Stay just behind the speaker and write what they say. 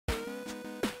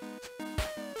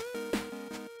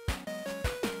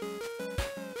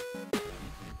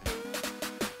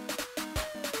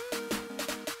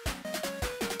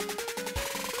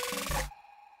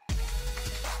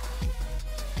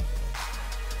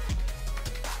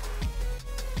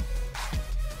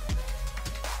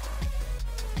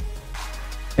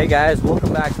Hey guys,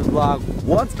 welcome back to the vlog.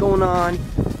 What's going on?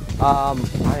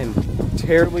 I am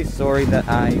terribly sorry that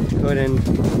I couldn't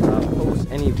post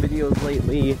any videos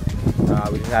lately.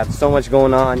 We just had so much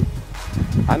going on.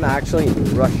 I'm actually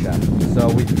in Russia. So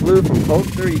we flew from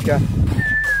Costa Rica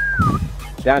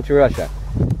down to Russia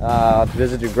to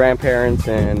visit your grandparents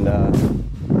and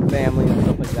family and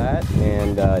stuff like that.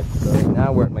 And so right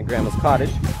now we're at my grandma's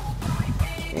cottage.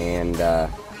 And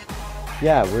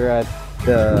yeah, we're at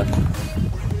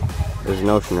there's an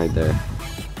ocean right there.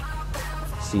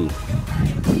 Sea.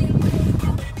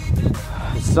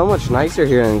 It's so much nicer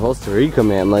here in Costa Rica,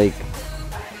 man. Like,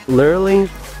 literally,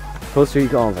 Costa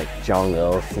Rica owns like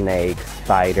jungle, snakes,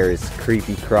 spiders,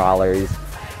 creepy crawlers.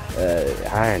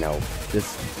 I don't know.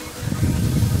 Just,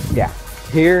 yeah.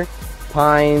 Here,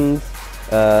 pines,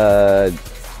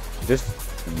 just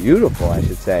beautiful, I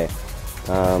should say.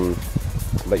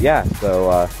 But yeah,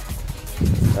 so,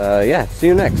 yeah, see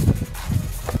you next.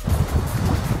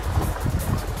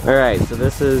 Alright, so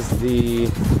this is the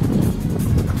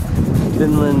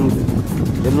Finland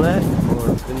Inlet,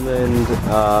 or Finland,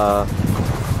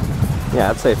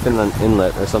 yeah, I'd say Finland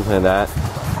Inlet or something like that.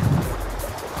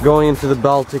 Going into the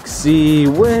Baltic Sea,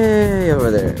 way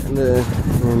over there.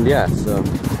 And yeah, so,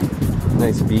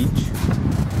 nice beach.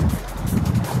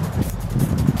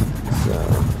 So,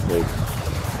 like,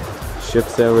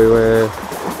 ships everywhere.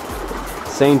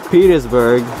 St.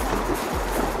 Petersburg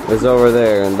is over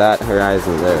there and that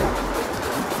horizon there.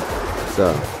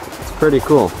 So, it's pretty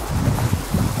cool.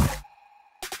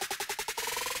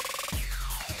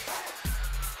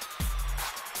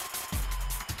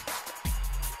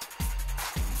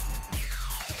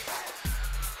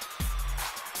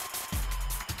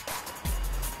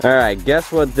 Alright,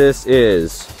 guess what this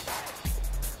is?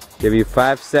 Give you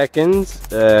 5 seconds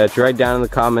to write down in the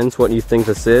comments what you think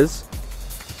this is.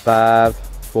 5,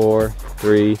 4,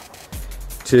 3,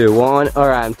 2, 1.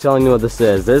 Alright, I'm telling you what this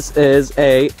is. This is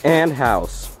a ant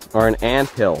house, or an ant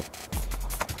hill.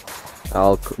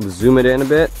 I'll zoom it in a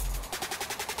bit,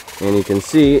 and you can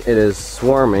see it is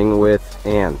swarming with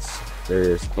ants.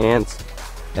 There's ants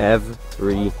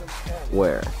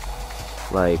everywhere.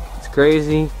 Like, it's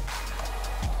crazy.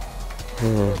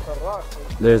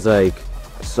 There's like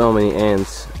so many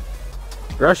ants.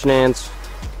 Russian ants,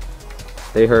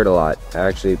 they hurt a lot. I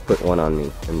actually put one on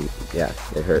me, and yeah,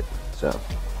 they hurt. So,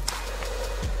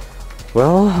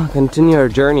 well, continue our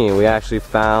journey. We actually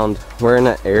we're in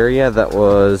an area that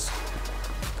was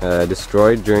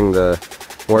destroyed during the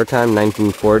wartime,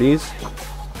 1940s,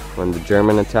 when the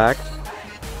German attacked.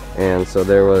 And so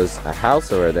there was a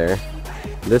house over there.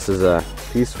 This is a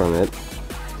piece from it.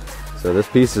 So this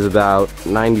piece is about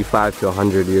 95 to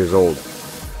 100 years old.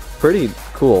 Pretty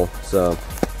cool. So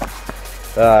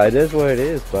it is what it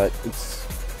is, but it's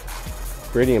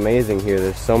pretty amazing here.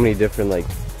 There's so many different like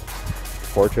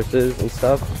fortresses and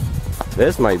stuff.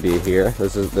 This might be here.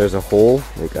 There's a hole.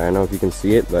 Like, I don't know if you can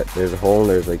see it, but there's a hole and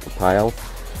there's like a pile.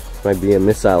 This might be a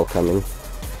missile coming.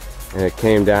 And it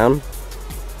came down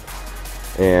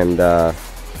and it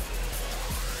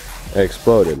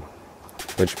exploded,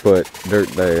 which put dirt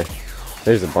there.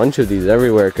 There's a bunch of these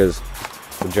everywhere because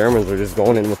the Germans were just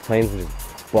going in with planes and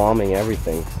just bombing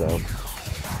everything. So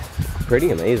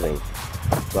pretty amazing.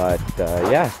 But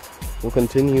yeah, we'll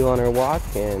continue on our walk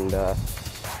and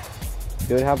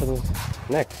see what happens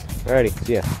next. Alrighty,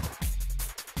 see ya.